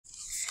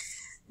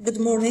Good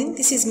morning,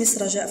 this is Miss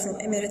Raja from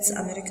Emirates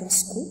American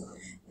School.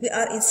 We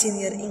are in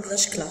senior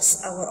English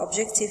class. Our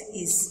objective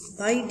is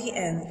by the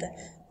end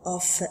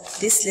of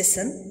this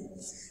lesson,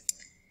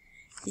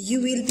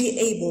 you will be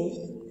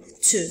able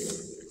to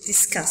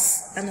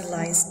discuss,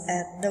 analyze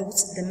and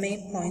note the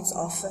main points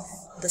of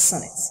the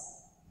sonnet.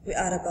 We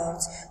are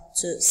about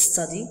to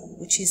study,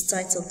 which is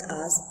titled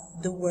as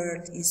The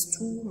Word is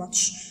Too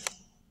Much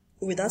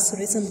With Us,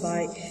 written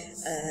by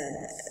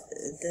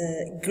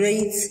the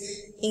great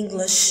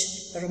English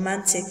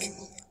romantic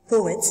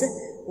poet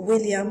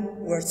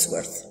William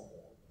Wordsworth.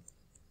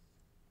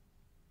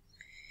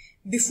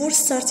 Before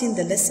starting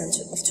the lesson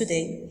of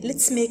today,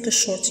 let's make a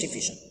short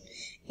revision.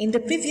 In the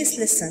previous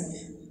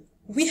lesson,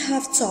 we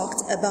have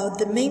talked about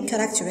the main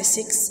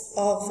characteristics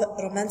of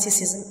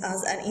Romanticism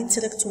as an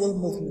intellectual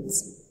movement,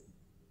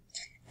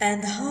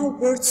 and how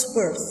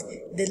Wordsworth,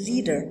 the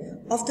leader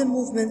of the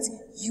movement,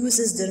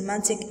 uses the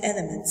romantic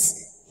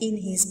elements in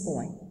his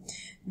poem.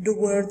 The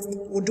word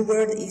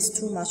is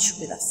too much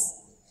with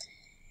us,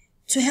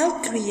 to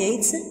help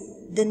create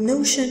the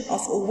notion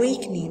of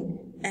awakening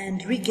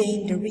and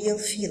regain the real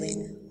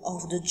feeling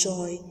of the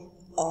joy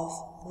of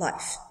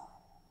life.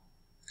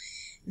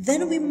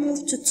 Then we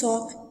move to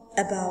talk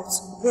about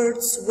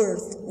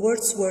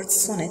Wordsworth's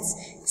sonnet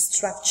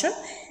structure,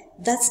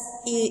 that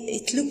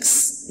it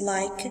looks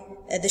like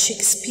the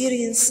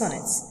Shakespearean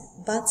sonnets,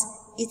 but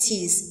it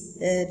is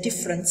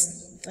different.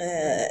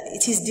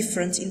 It is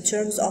different in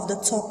terms of the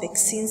topic,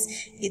 since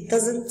it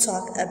doesn't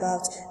talk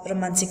about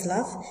romantic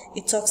love.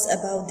 It talks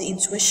about the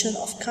intuition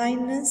of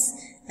kindness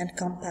and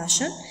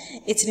compassion.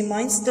 It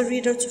reminds the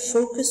reader to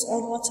focus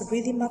on what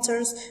really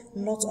matters,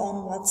 not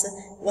on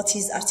what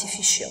is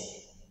artificial.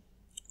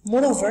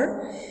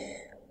 Moreover,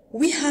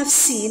 we have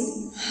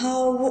seen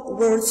how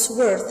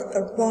Wordsworth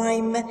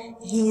rhymes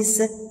his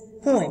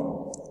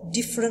poem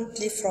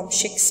differently from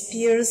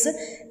Shakespeare's,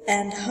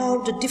 and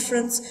how the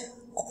different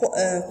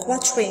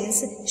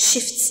quatrains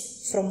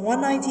shifts from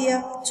one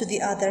idea to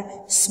the other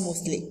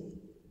smoothly.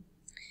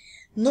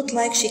 Not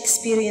like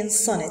Shakespearean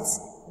sonnets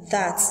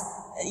that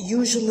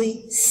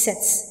usually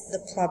sets the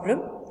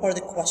problem or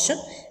the question,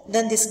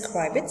 then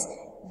describe it,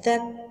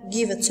 then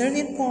give a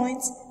turning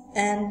point,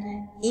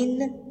 and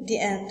in the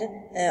end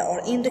or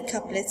in the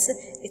couplets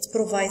it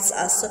provides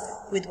us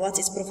with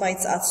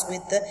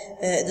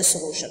the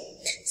solution.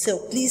 So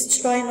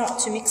please try not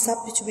to mix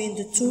up between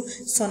the two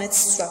sonnet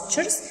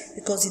structures,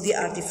 because they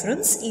are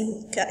different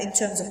in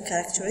terms of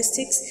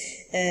characteristics,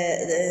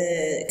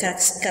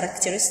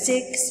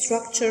 characteristic,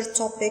 structure,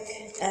 topic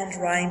and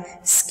rhyme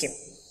scheme.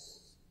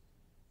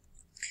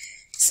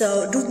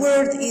 So the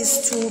word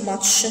is too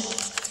much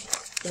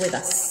with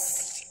us.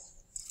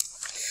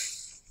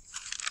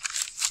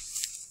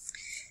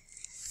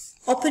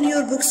 Open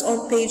your books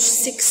on page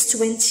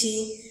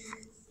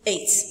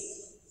 628.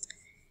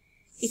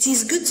 It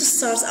is good to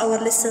start our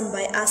lesson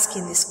by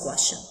asking this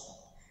question.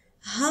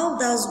 How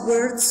does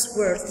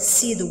Wordsworth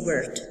see the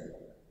word?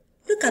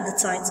 Look at the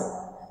title.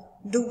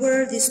 The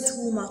word is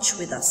too much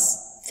with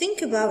us.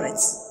 Think about it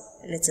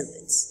a little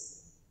bit.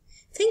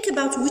 Think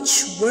about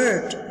which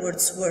word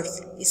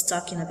Wordsworth is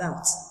talking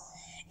about.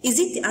 Is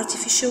it the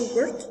artificial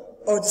word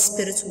or the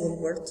spiritual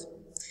word?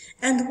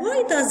 And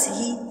why does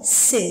he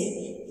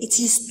say it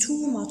is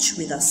too much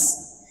with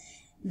us?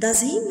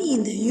 Does he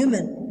mean the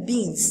human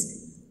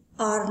beings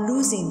are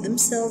losing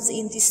themselves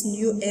in this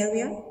new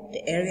area,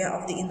 the area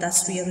of the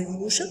Industrial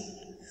Revolution?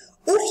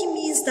 Or he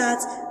means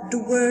that the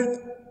world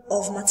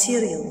of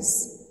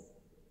materials,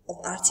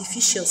 of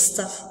artificial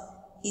stuff,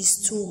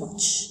 is too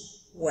much,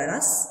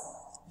 whereas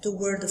the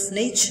world of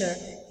nature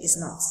is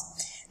not?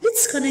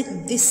 Let's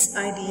connect this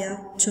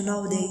idea to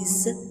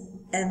nowadays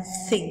and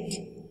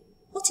think,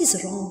 what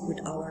is wrong with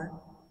our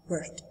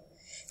word?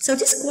 So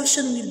this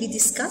question will be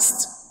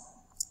discussed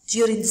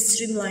during the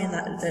streamline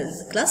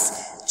class.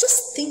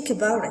 Just think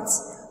about it.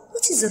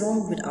 What is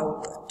wrong with our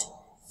word?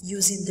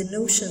 Using the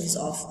notions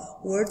of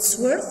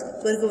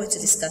Wordsworth, we're going to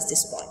discuss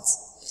these points.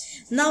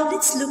 Now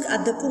let's look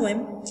at the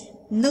poem,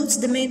 note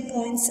the main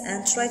points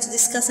and try to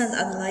discuss and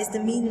analyze the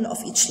meaning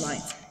of each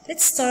line.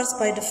 Let's start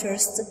by the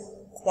first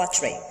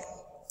quatrain.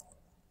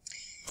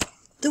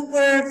 The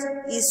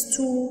word is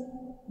too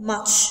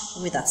much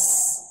with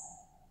us,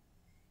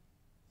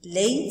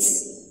 late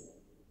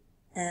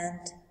and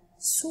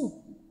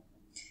soon,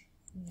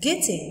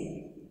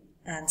 getting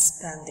and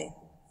spending.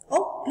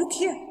 Oh, look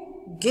here,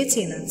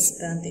 getting and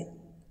spending.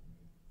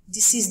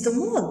 This is the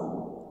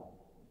mall.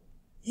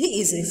 He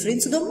is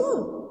referring to the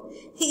mall.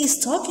 He is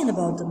talking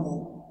about the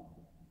mall.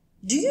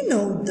 Do you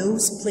know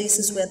those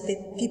places where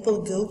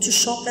people go to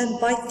shop and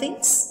buy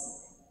things?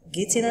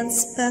 Getting and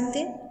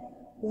spending.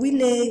 We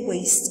lay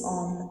waste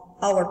on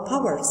our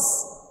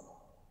powers.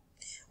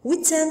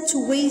 We tend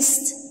to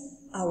waste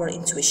our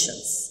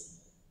intuitions,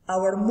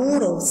 our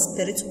moral,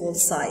 spiritual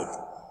side.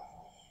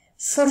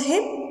 For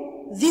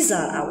him, these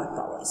are our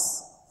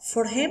powers.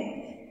 For him,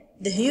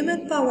 the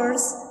human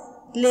powers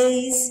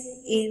lays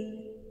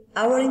in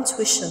our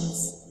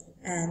intuitions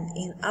and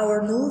in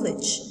our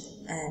knowledge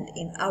and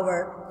in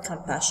our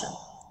compassion.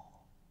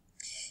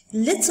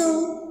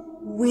 Little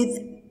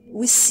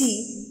we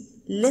see,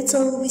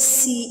 little we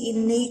see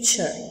in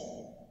nature.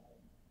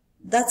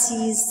 That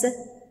is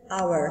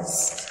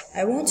ours.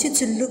 I want you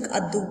to look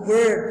at the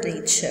word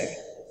nature.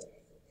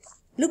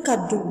 Look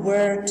at the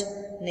word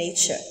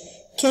nature.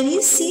 Can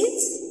you see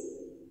it?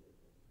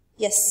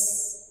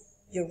 Yes,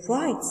 you're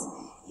right.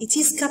 It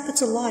is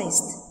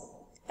capitalized.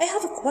 I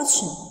have a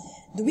question.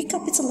 Do we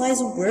capitalize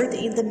a word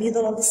in the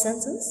middle of the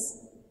sentence?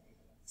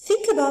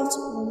 Think about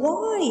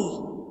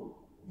why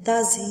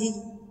does he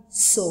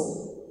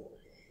so?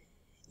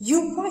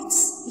 You're right.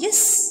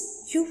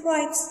 Yes, you're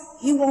right.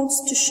 He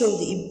wants to show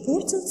the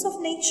importance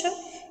of nature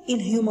in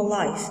human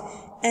life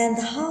and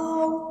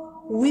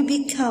how we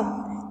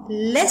become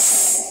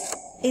less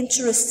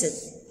interested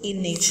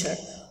in nature,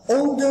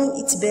 although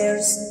it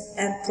bears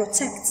and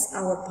protects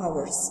our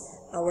powers,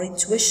 our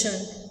intuition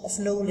of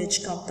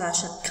knowledge,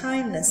 compassion,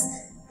 kindness,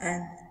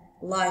 and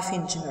life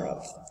in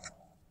general.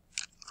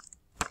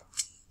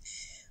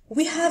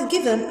 We have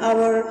given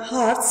our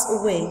hearts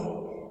away,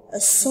 a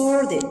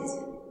sordid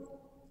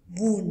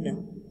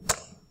boon.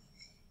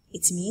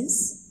 It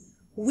means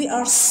we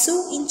are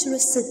so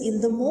interested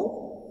in the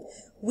more,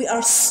 we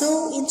are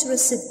so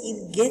interested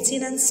in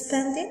getting and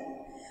spending,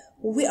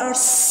 we are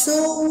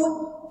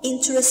so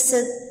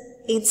interested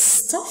in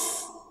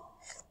stuff,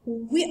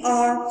 we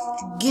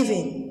are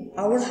giving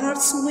our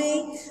hearts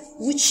away,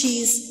 which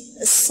is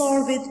a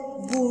sordid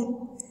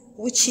boon,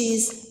 which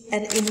is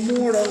an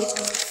immoral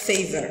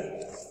favor.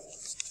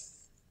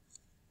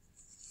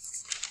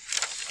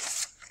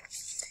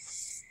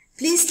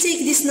 Please take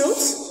this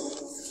note.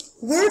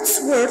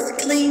 Wordsworth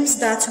claims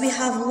that we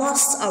have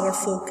lost our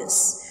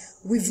focus.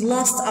 We've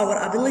lost our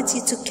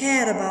ability to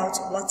care about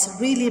what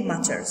really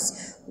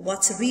matters.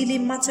 What really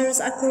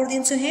matters,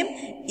 according to him,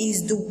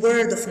 is the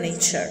word of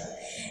nature.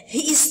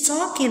 He is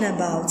talking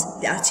about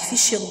the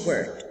artificial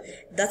world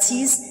that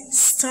is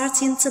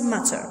starting to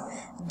matter,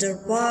 the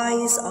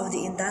rise of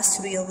the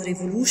Industrial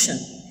Revolution.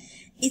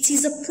 It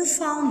is a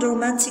profound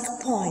romantic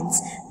point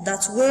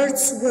that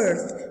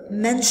Wordsworth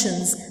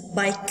mentions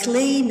by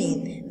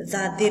claiming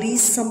that there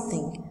is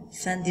something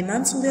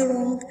fundamentally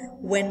wrong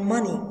when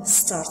money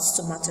starts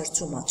to matter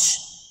too much,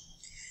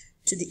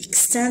 to the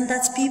extent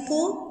that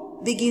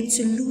people begin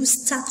to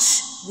lose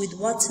touch with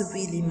what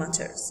really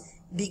matters,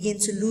 begin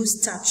to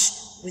lose touch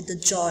with the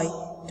joy,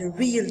 the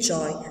real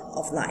joy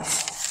of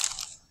life.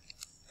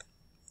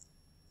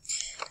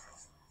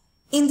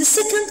 In the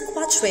second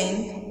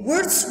quatrain,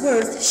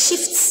 Wordsworth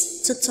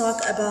shifts to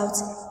talk about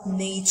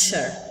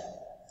nature,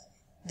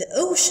 the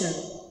ocean,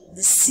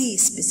 the sea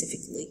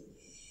specifically.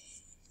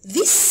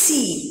 This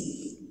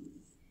sea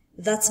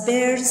that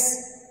bears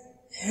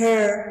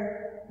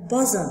her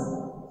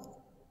bosom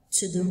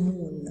to the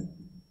moon.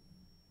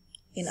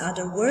 In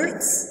other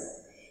words,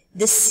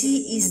 the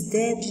sea is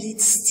deadly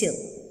still.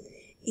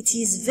 It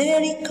is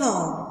very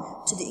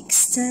calm to the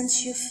extent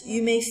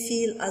you may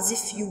feel as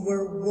if you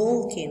were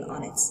walking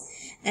on it.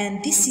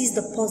 And this is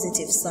the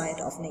positive side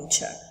of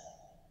nature.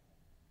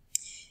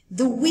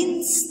 The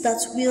winds that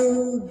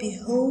will be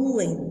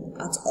howling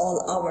at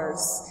all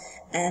hours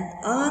and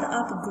are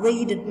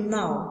upgraded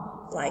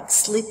now like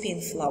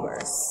sleeping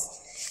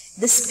flowers.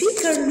 The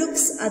speaker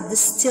looks at the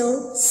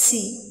still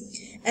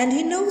sea and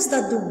he knows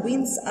that the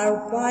winds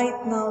are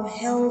right now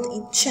held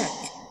in check,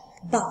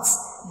 but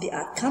they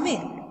are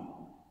coming.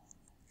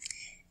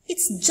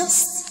 It's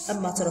just a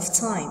matter of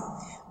time,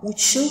 which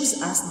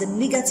shows us the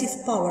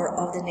negative power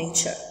of the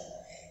nature.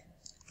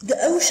 The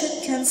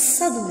ocean can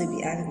suddenly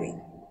be angry.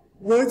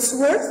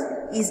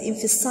 Wordsworth is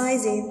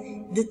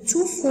emphasizing the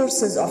two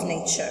forces of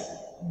nature,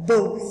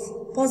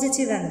 both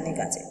positive and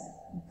negative,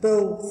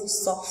 both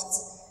soft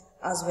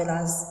as well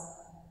as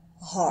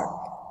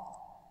hard.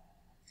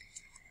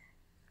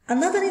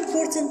 Another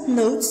important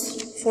note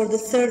for the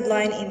third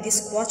line in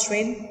this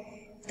quatrain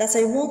that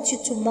I want you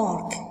to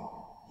mark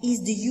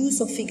is the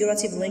use of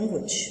figurative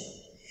language.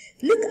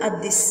 Look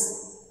at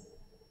this.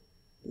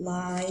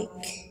 Like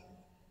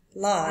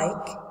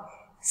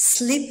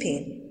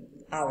sleeping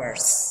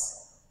hours.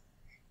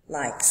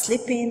 Like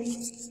sleeping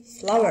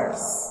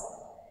flowers.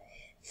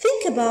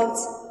 Think about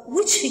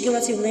which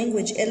figurative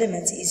language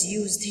element is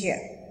used here.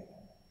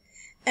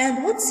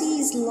 And what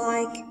is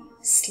like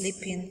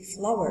sleeping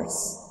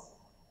flowers?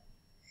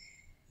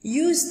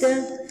 Use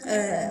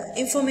the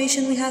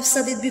information we have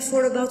studied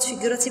before about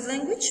figurative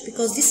language,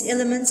 because this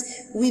element,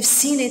 we've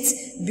seen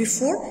it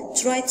before.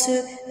 Try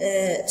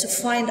to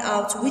find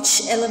out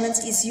which element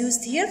is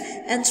used here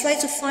and try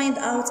to find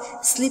out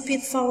sleeping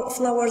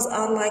flowers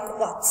are like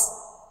what.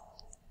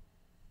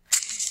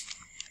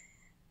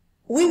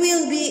 We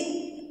will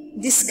be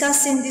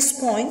discussing these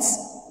points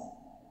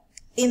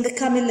in the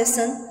coming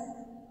lesson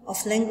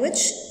of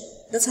language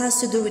that has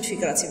to do with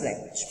figurative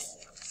language.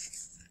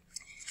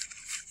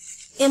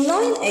 In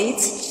line 8,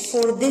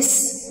 for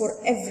this, for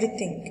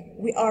everything,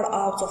 we are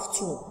out of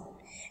tune.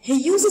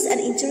 He uses an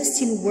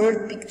interesting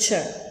word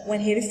picture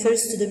when he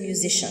refers to the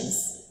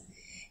musicians.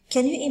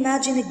 Can you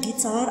imagine a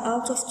guitar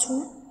out of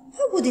tune?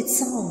 How would it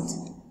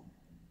sound?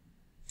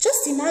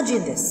 Just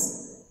imagine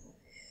this.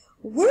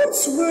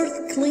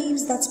 Wordsworth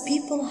claims that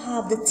people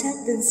have the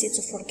tendency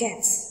to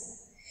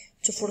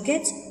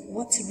forget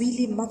what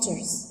really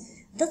matters.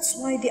 That's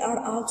why they are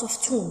out of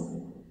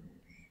tune.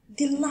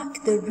 They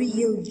lack the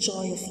real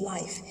joy of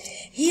life.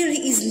 Here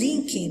he is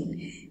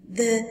linking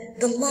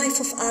the life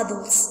of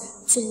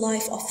adults to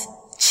life of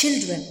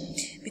children,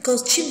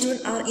 because children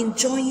are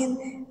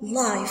enjoying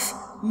life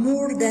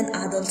more than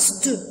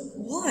adults do.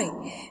 Why?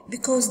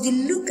 Because they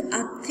look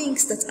at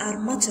things that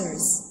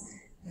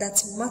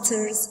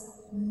matters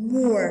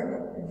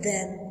more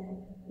than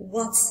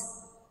what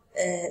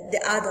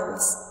the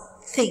adults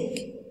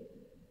think.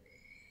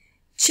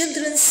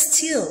 Children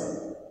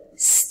still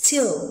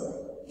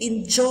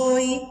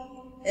enjoy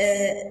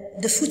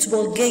the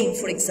football game,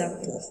 for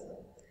example.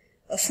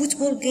 A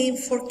football game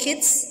for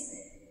kids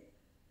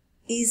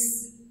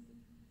is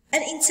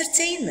an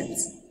entertainment,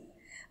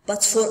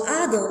 but for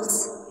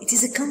adults it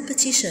is a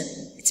competition.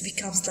 It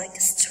becomes like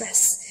a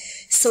stress.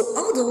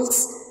 So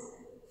adults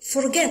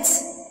forget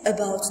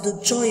about the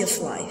joy of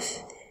life.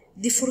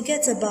 They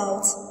forget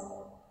about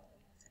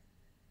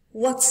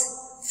what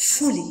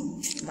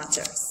fully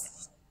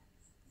matters.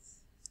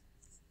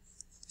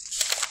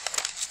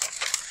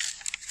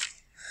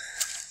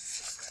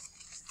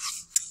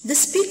 The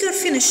speaker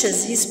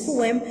finishes his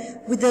poem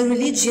with a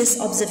religious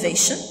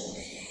observation.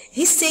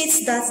 He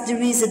states that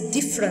there is a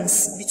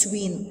difference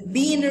between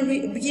being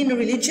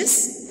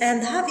religious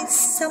and having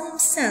some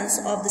sense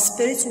of the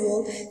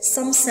spiritual,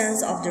 some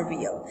sense of the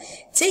real.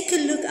 Take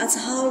a look at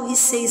how he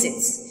says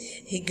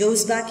it. He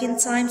goes back in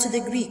time to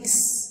the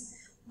Greeks.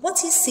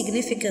 What is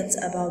significant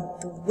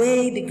about the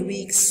way the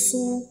Greeks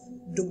saw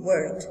the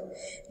world?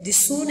 They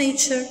saw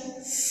nature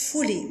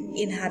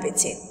fully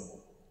inhabited.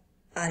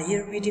 Are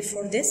you ready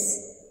for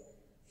this?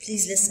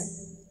 Please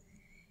listen.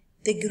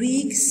 The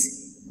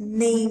Greeks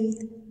named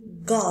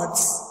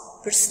God's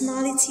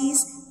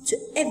personalities to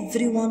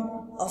every one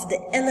of the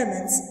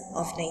elements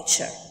of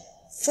nature.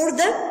 For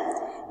them,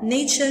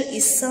 nature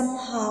is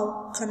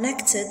somehow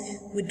connected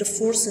with the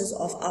forces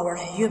of our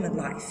human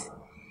life.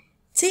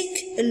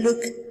 Take a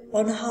look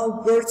on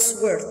how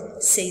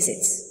Wordsworth says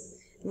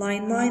it.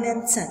 Line 9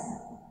 and 10.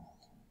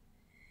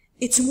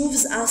 It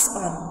moves us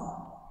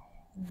on.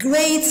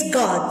 Great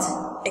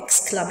God!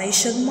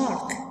 Exclamation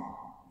mark.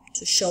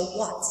 To show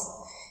what?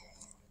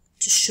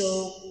 To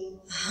show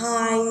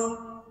high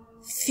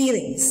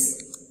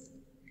feelings.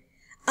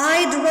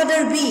 I'd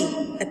rather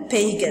be a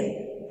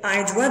pagan.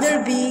 I'd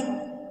rather be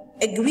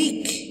a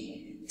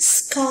Greek,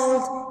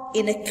 skulled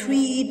in a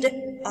creed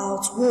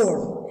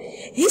outworn.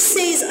 He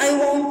says, I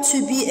want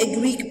to be a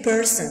Greek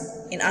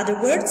person. In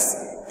other words,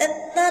 a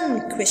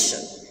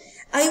non-Christian.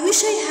 I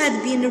wish I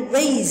had been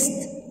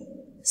raised,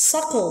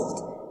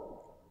 suckled,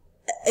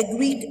 a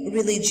Greek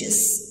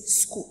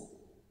religious school.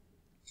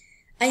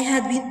 I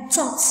had been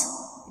taught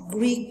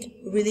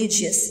Greek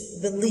religious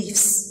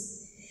beliefs.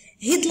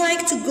 He'd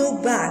like to go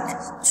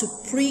back to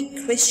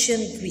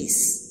pre-Christian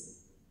Greece.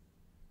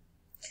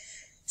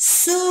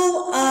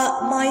 So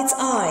might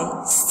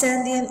I,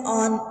 standing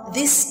on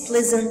this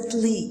pleasant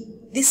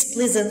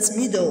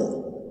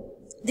meadow,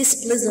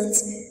 this pleasant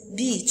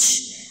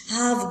beach,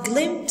 have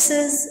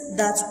glimpses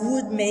that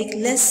would make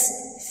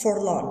less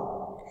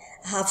forlorn,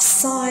 have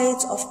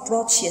sight of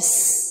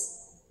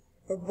Proteus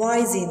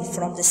rising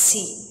from the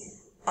sea,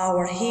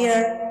 our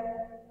here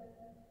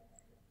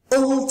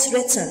old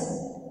Triton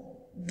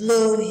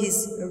blow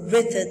his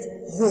wreathed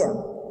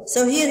horn.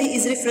 So here he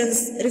is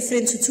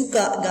referring to two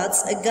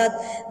gods, a god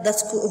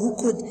who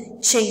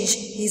could change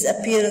his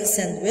appearance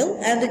and will,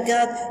 and a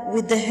god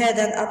with the head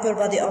and upper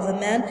body of a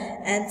man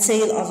and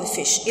tail of a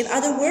fish. In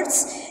other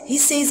words, he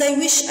says, I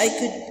wish I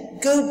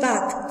could go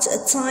back to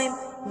a time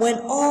when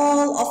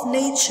all of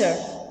nature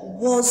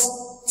was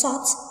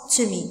taught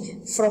to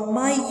me from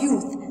my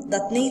youth,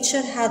 that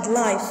nature had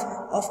life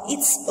of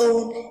its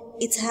own,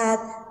 it had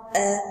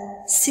a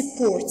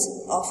support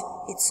of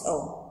its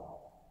own.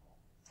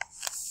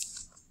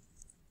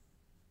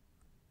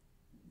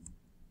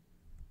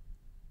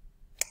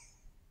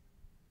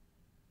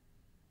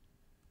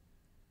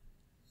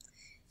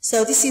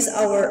 So this is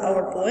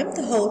our poem,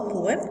 the whole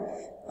poem.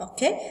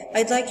 Okay,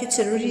 I'd like you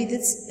to read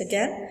it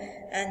again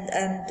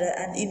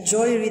and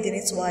enjoy reading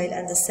it while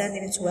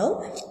understanding it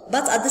well.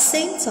 But at the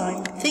same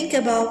time, think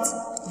about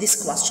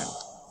this question.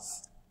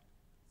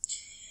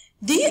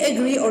 Do you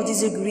agree or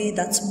disagree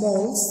that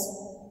malls,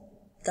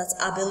 that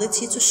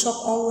ability to shop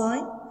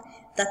online,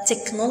 that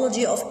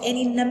technology of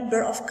any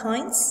number of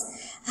kinds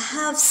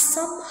have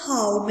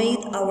somehow made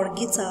our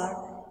guitar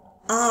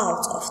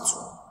out of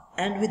tune,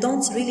 and we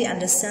don't really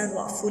understand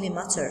what fully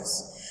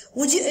matters?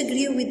 Would you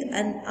agree with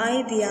an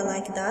idea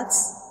like that?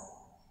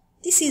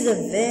 This is a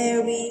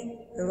very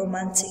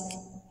romantic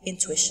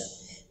intuition.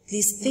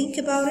 Please think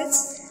about it,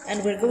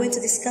 and we're going to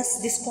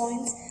discuss this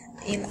point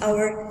in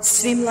our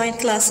streamlined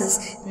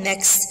classes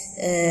next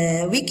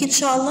week,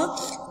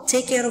 inshallah.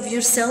 Take care of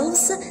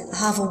yourselves.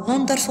 Have a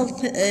wonderful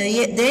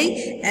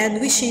day, and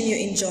wishing you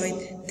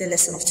enjoyed the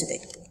lesson of today.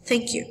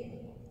 Thank you.